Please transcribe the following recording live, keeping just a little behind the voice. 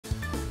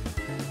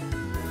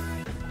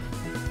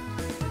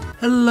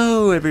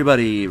Hello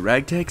everybody,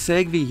 Ragtag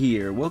Sagvi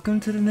here. Welcome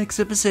to the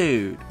next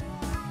episode.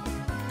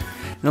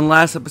 In the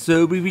last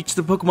episode we reached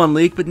the Pokemon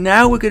League, but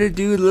now we're going to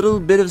do a little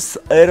bit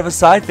of a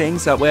side thing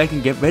so that way I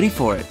can get ready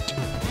for it.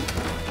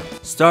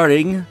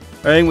 Starting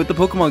with the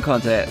Pokemon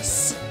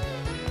contests.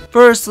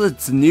 First,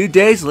 it's a new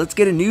day, so let's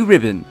get a new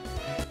ribbon.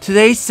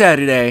 Today's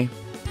Saturday.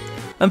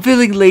 I'm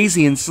feeling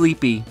lazy and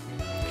sleepy.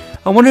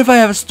 I wonder if I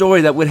have a story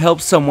that would help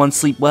someone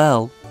sleep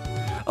well.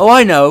 Oh,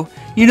 I know.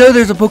 You know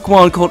there's a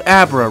Pokemon called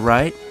Abra,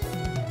 right?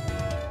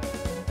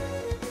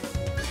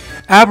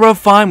 Abra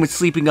fine with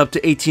sleeping up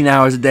to 18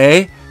 hours a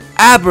day.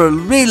 Abra,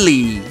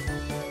 really?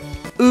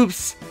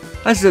 Oops,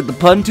 I said the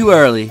pun too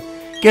early.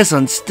 Guess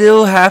I'm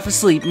still half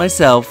asleep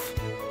myself.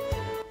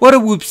 What a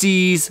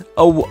whoopsies.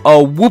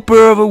 A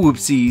whooper of a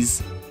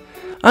whoopsies.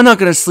 I'm not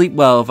gonna sleep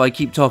well if I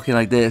keep talking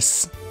like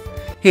this.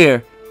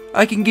 Here,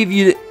 I can give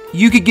you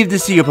could give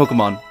this to your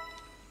Pokemon.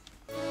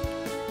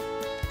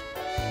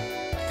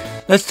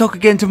 Let's talk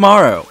again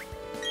tomorrow.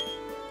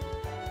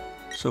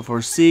 So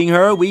for seeing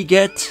her, we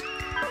get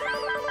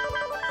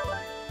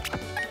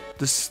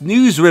the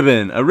snooze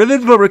ribbon, a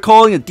ribbon for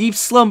recalling a deep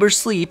slumber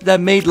sleep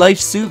that made life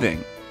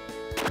soothing.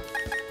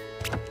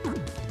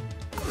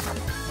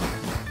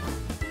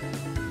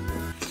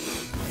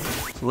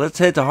 So let's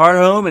head to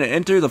Hearthome and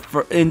enter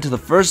into the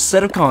first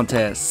set of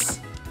contests.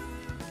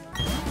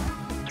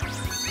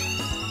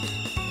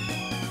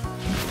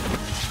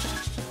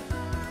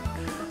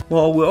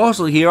 While we're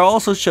also here, I'll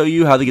also show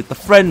you how to get the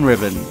friend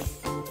ribbon.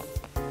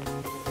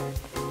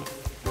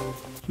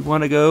 You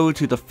want to go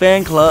to the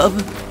fan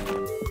club.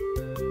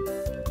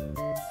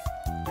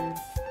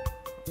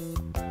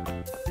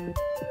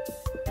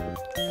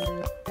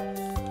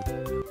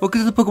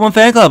 Welcome to the Pokemon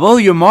Fan Club. Oh,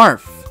 you're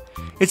Marth.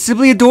 It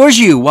simply adores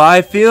you. Why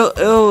I feel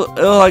ill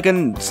like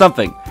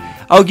something.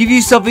 I'll give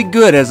you something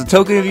good as a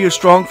token of your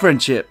strong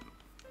friendship.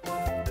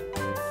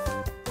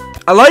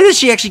 I like that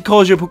she actually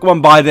calls your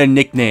Pokemon by their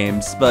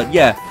nicknames, but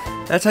yeah,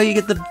 that's how you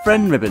get the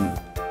friend ribbon.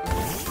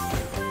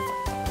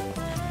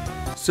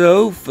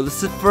 So, for the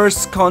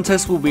first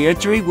contest we'll be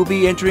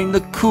entering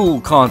the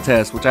Cool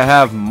contest, which I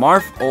have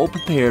Marth all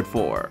prepared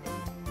for.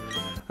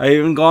 I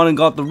even gone and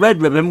got the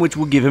red ribbon, which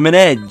will give him an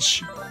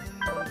edge.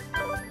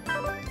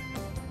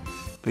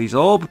 But he's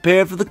all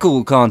prepared for the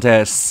Cool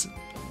contests.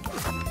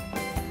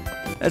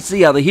 Let's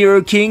see how the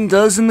Hero King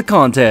does in the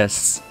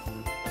contests.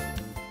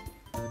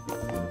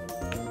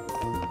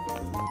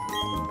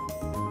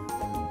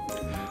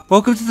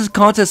 Welcome to the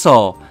contest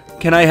hall.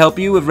 Can I help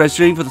you with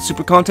registering for the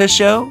Super Contest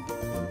show?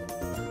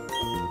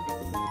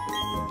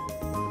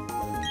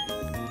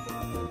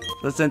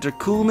 Let's enter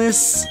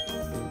Coolness.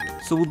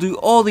 So we'll do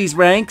all these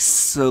ranks.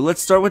 So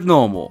let's start with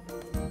normal.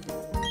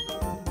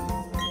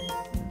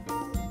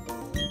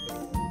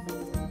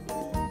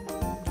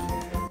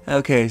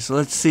 Okay, so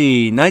let's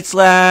see. Night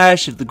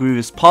Slash, if the groove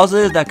is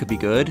positive, that could be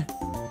good.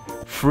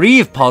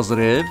 Free if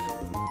positive.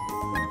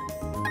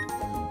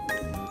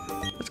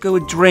 Let's go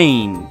with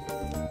Drain.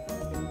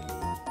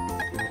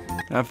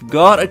 I've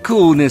got a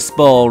Coolness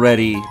ball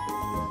ready.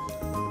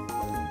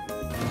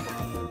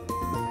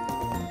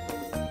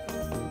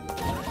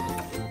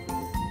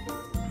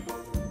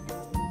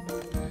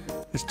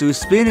 Let's do a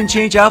spin and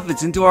change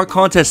outfits into our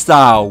contest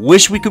style.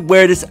 Wish we could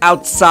wear this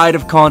outside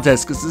of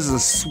contest because this is a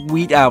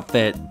sweet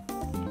outfit.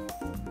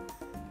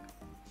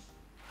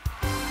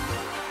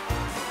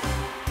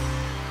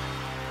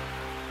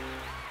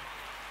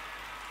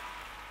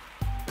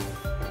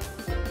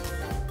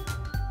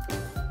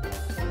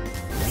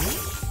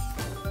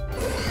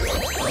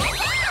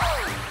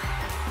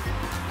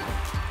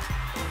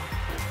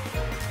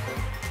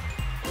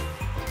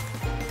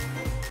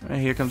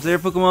 Alright, here comes their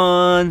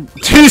Pokemon.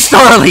 2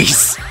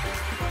 Starlies!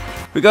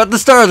 We got the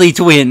Starly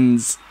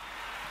twins!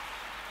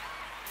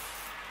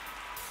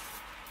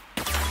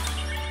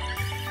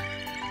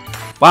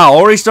 Wow,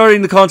 already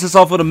starting the contest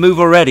off with a move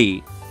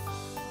already.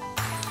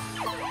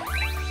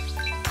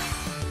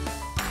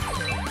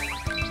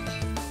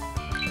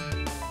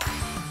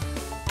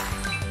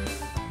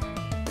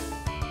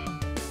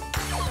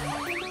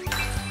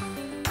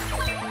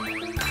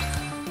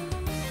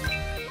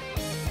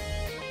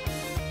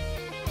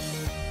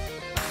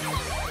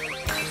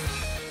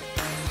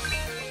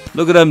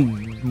 Look at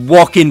them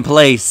walk in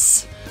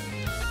place.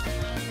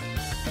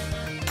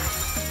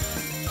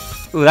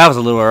 Ooh, that was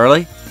a little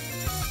early.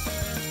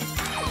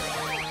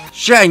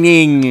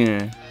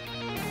 Shining.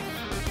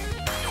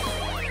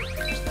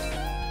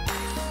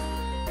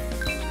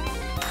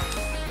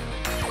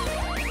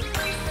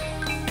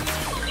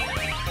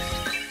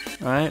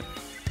 Alright.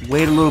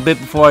 Wait a little bit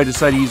before I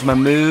decide to use my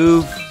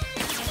move.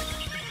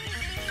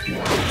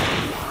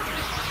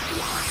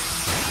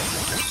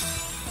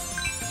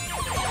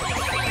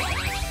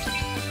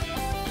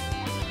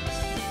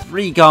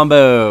 Free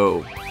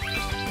combo.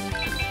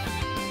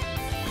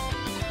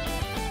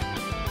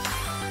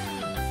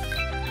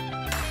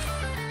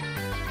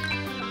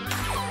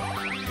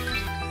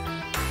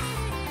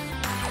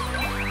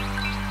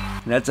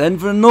 That's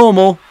end for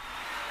normal.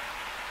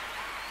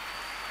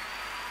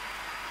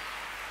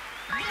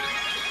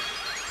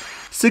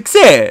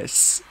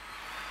 Success!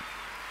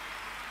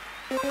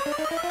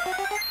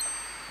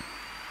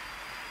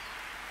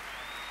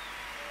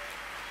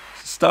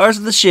 Stars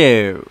of the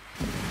show.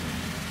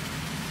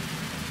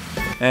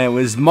 And it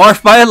was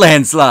marked by a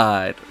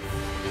landslide.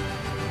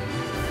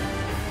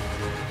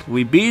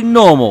 We beat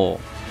normal.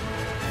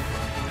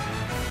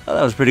 Oh,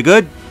 that was pretty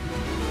good.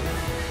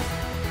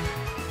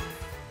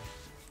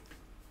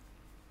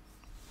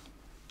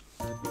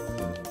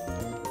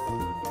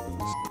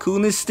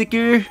 Coolness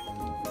sticker.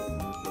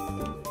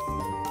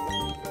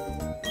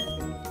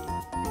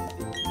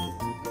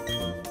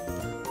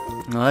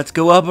 Now let's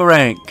go up a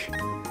rank.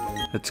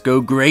 Let's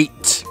go great.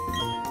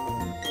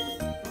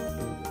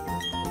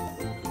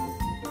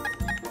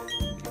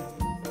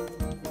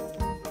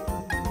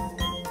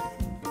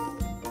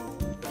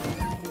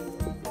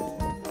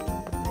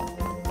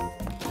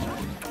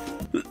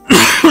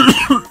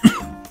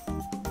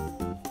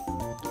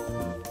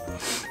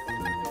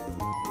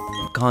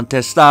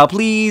 Contest style,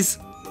 please.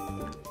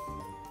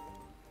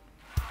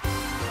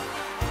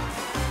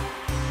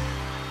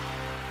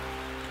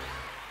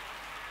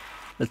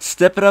 Let's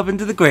step it up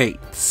into the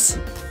greats.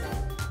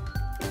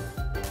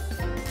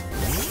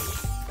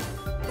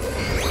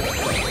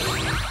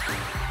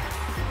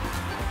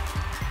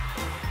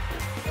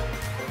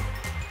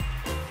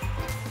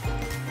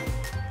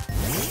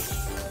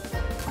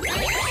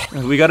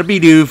 We got a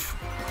Bidoof.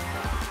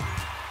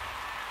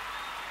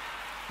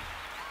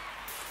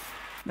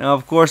 Now,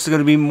 of course, there's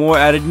going to be more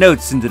added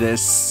notes into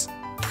this.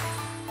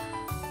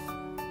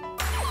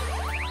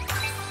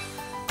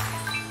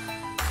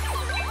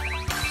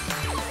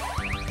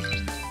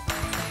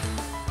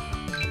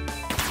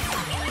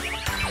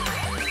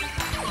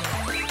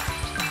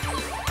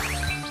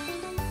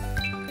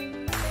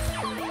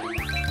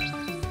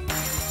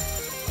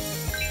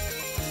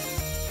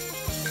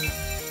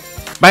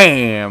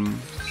 Bam!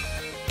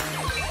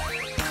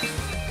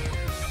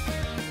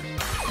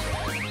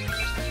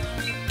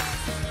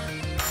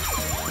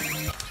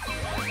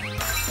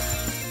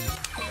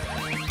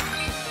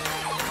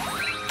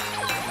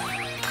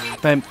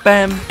 Bam,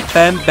 bam,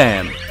 bam,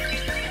 bam.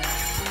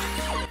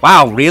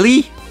 Wow,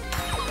 really?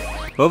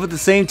 Both at the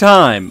same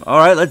time.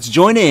 Alright, let's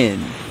join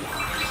in.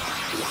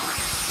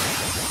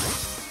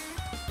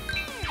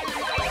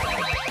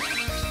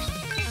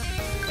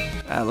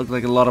 That looked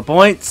like a lot of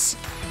points.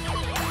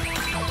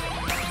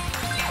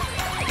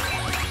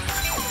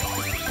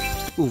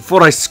 Ooh,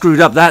 thought I screwed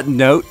up that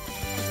note.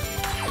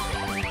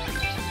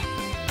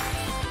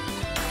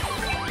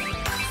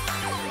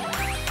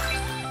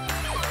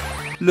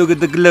 Look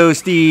at the glow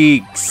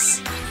sticks.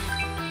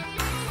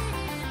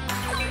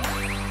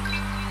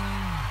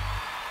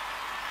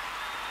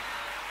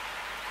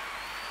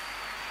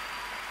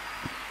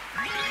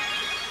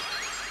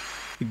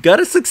 We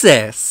got a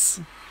success.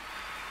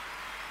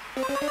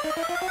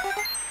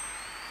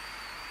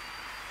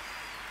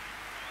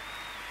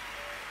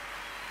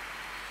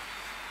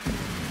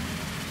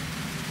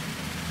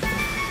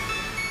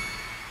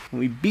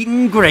 We've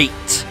beaten great.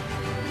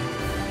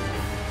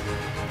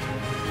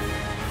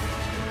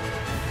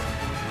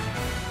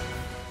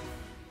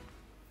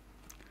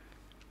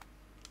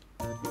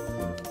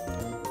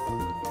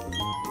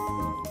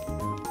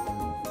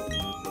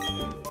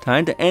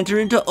 Time to enter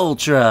into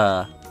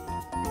Ultra.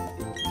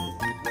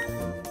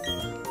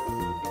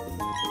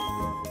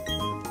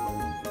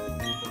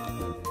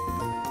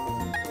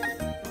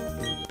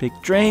 Pick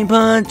Drain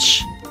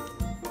Punch.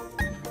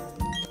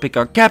 Pick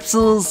our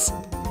capsules.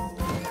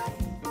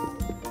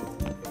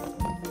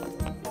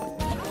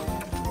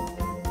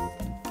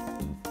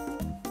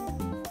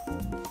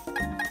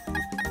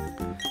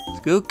 Let's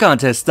go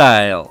contest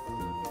style.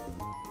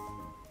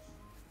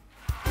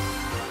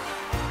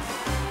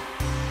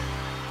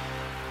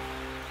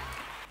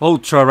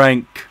 Ultra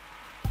rank.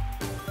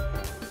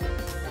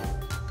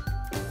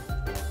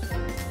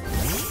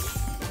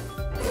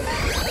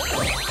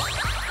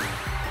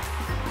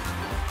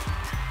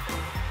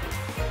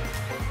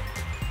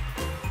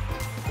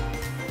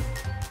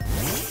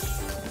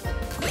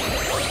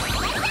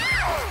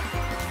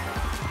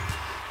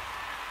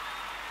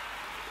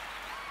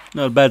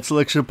 Not a bad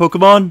selection of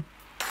Pokemon.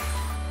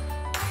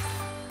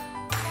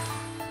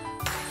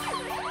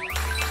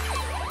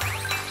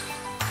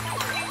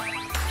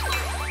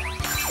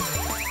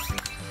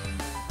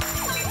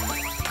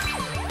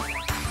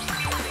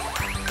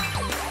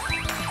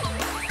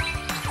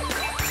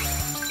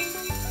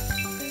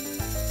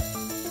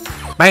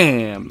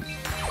 Bam!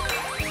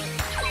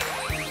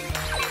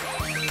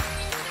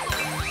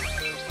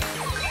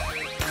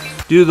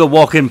 Do the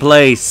walk in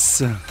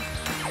place.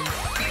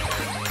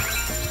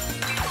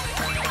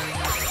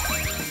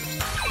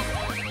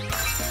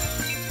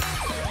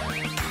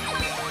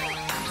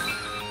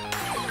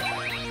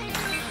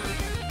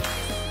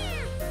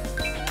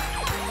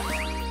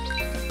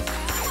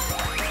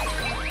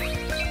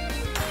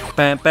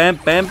 Bam, bam,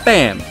 bam,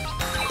 bam.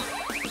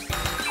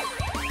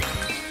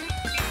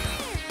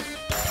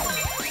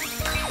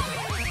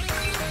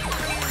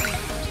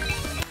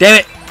 Damn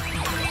it!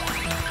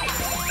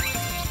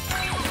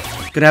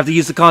 Gonna have to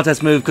use the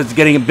contest move because it's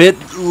getting a bit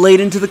late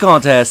into the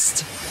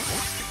contest.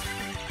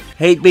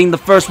 Hate being the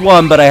first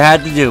one, but I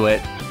had to do it.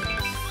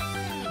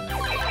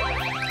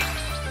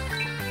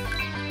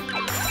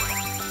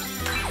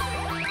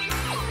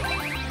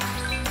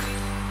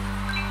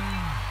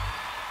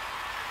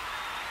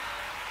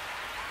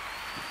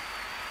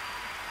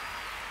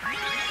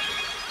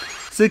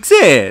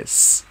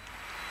 Success!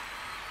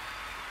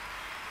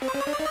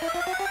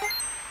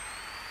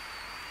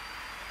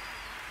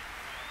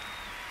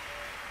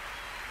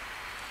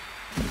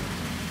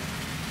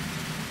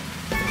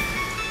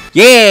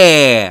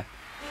 Yeah!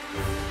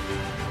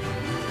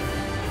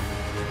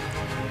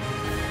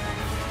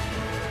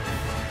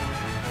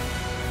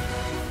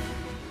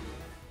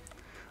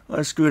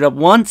 I screwed up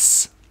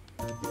once.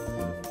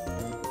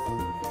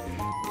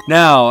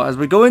 Now, as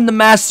we go into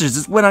Masters,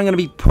 this is when I'm going to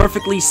be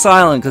perfectly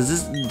silent, because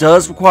this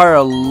does require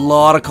a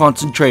lot of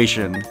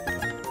concentration.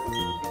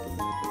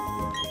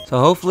 So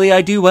hopefully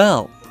I do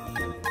well.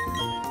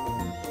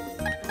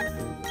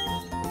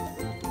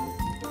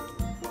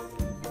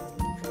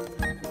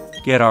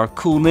 Get our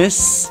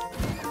coolness.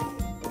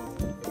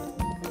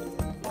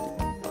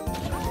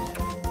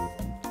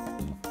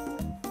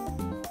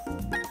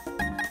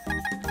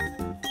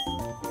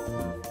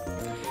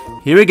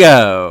 Here we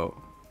go.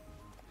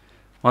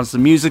 Once the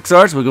music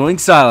starts, we're going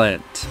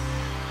silent.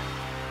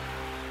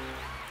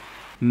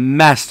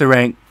 Master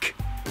rank.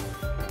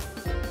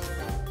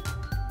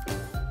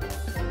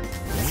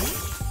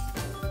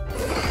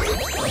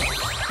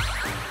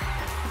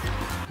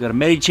 We got a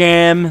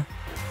Medicham.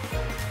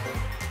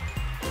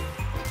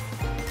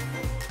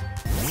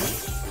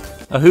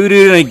 A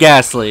Hoodoo and a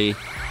Ghastly.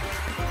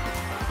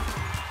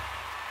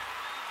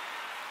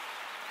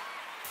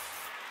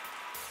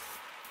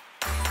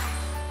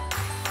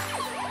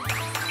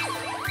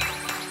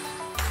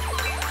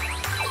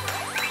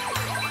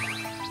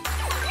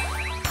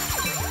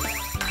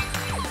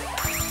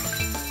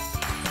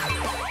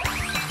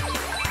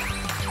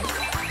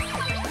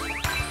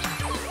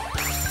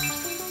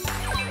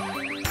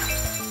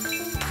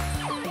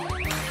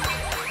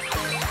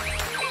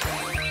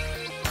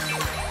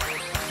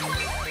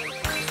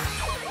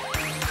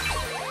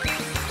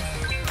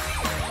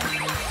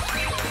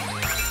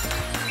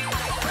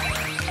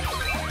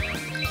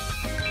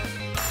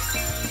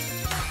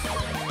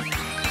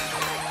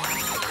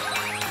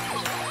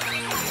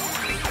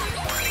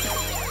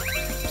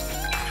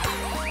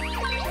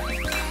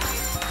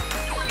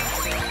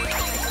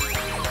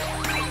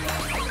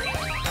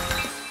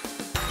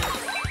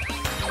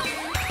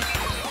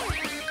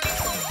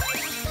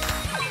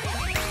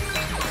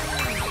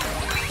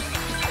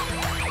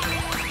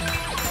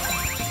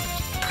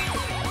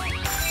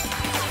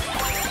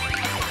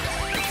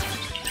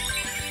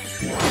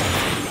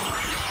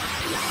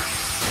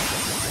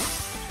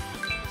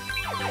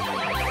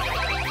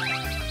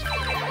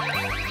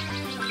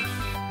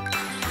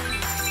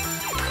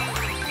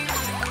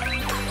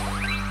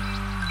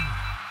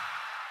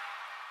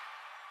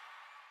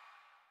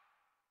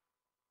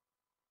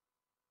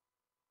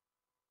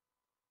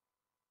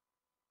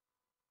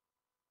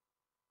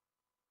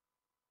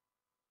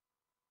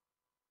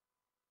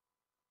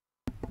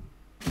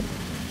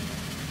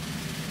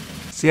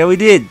 See how we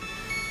did?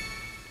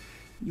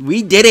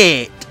 We did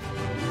it!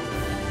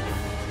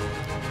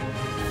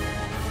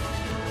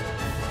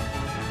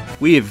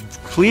 We have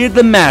cleared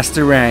the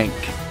master rank.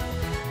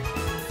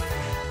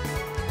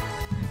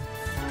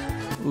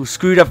 Ooh,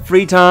 screwed up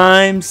 3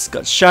 times.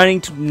 Got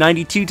shining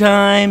 92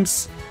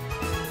 times.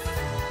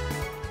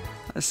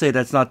 I say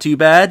that's not too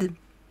bad.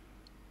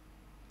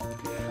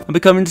 I'm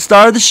becoming the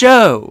star of the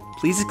show.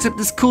 Please accept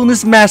this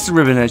coolness master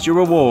ribbon as your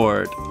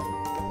reward.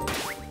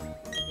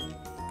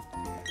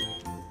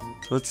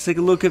 Let's take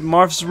a look at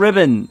Marth's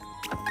ribbon.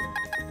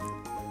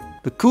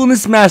 The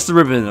Coolness Master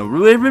Ribbon, a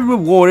ribbon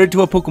rewarded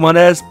to a Pokemon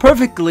that has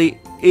perfectly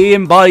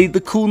embodied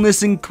the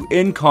coolness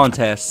in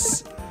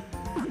contests.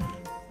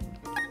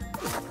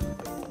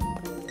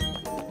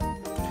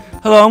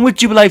 Hello, I'm with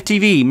Jubilife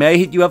TV. May I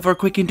hit you up for a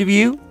quick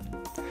interview?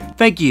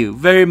 Thank you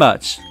very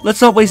much.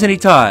 Let's not waste any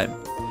time.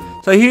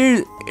 So I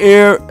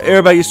hear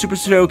about your Super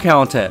Show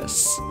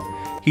contests.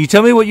 Can you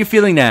tell me what you're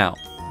feeling now?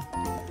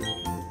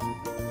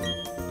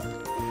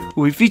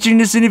 We'll be featuring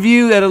this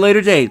interview at a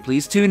later date.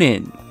 Please tune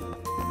in.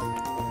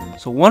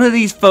 So one of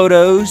these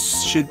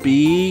photos should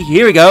be...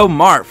 Here we go,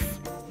 Marth.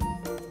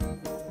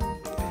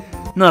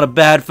 Not a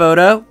bad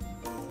photo.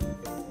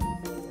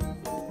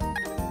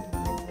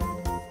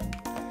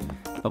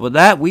 But with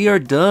that, we are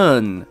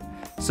done.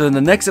 So in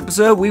the next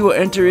episode, we will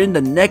enter in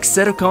the next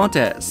set of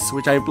contests,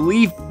 which I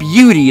believe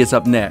Beauty is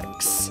up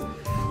next.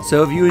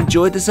 So if you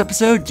enjoyed this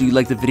episode, do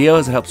like the video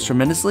as it helps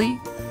tremendously.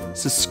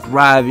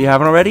 Subscribe if you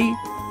haven't already.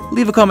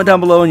 Leave a comment down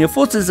below on your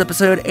thoughts on this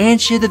episode and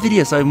share the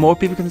video so more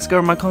people can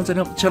discover my content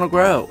and help the channel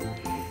grow.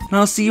 And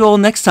I'll see you all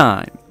next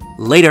time.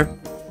 Later.